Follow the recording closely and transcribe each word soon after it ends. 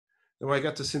And when I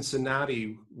got to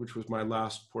Cincinnati, which was my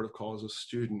last port of call as a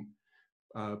student,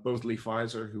 both Lee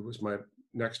Fizer, who was my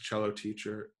next cello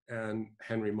teacher, and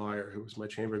Henry Meyer, who was my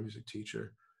chamber music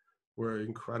teacher, were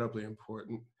incredibly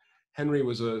important. Henry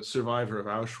was a survivor of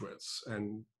Auschwitz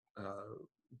and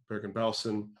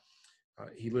Bergen-Belsen.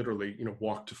 He literally,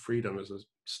 walked to freedom as a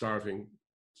starving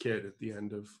kid at the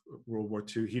end of World War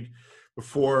II.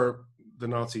 Before the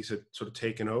Nazis had sort of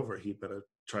taken over, he'd been a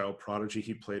child prodigy.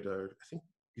 He played, I think,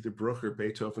 either Bruch or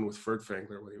Beethoven with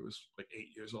Furtwängler when he was like 8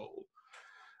 years old.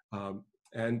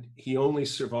 And he only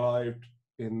survived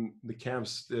in the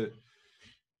camps that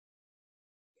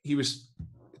he was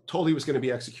told he was going to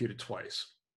be executed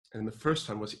twice. And the first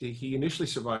time was he initially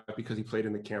survived because he played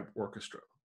in the camp orchestra,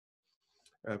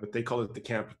 but they called it the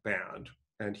camp band.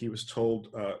 And he was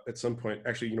told at some point,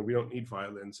 actually, we don't need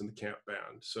violins in the camp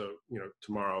band. So,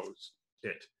 tomorrow's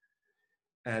it.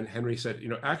 And Henry said,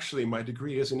 actually, my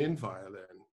degree isn't in violin.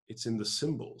 It's in the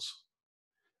cymbals.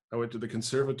 I went to the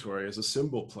conservatory as a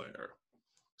cymbal player.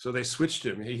 So they switched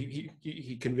him.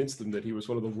 He convinced them that he was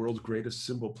one of the world's greatest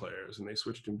cymbal players, and they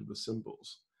switched him to the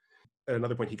cymbals. At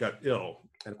another point, he got ill.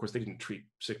 And of course, they didn't treat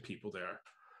sick people there.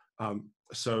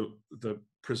 So the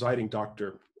presiding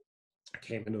doctor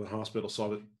came into the hospital,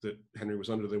 saw that Henry was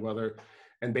under the weather,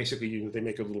 and basically, they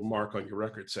make a little mark on your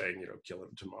record saying, kill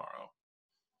him tomorrow.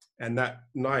 And that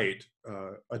night,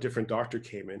 a different doctor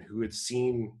came in who had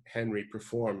seen Henry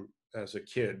perform as a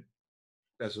kid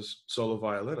as a solo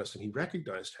violinist, and he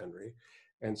recognized Henry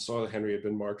and saw that Henry had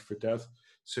been marked for death.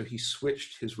 So he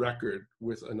switched his record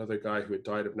with another guy who had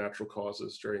died of natural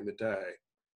causes during the day.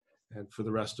 And for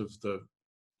the rest of the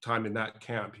time in that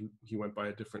camp, he went by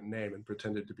a different name and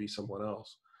pretended to be someone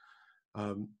else.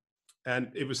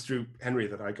 And it was through Henry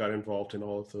that I got involved in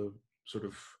all of the sort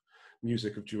of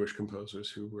music of Jewish composers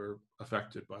who were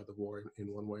affected by the war in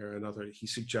one way or another. He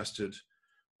suggested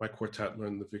my quartet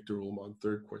learn the Victor Ullmann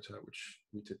Third Quartet, which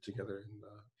we did together in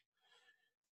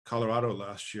Colorado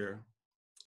last year.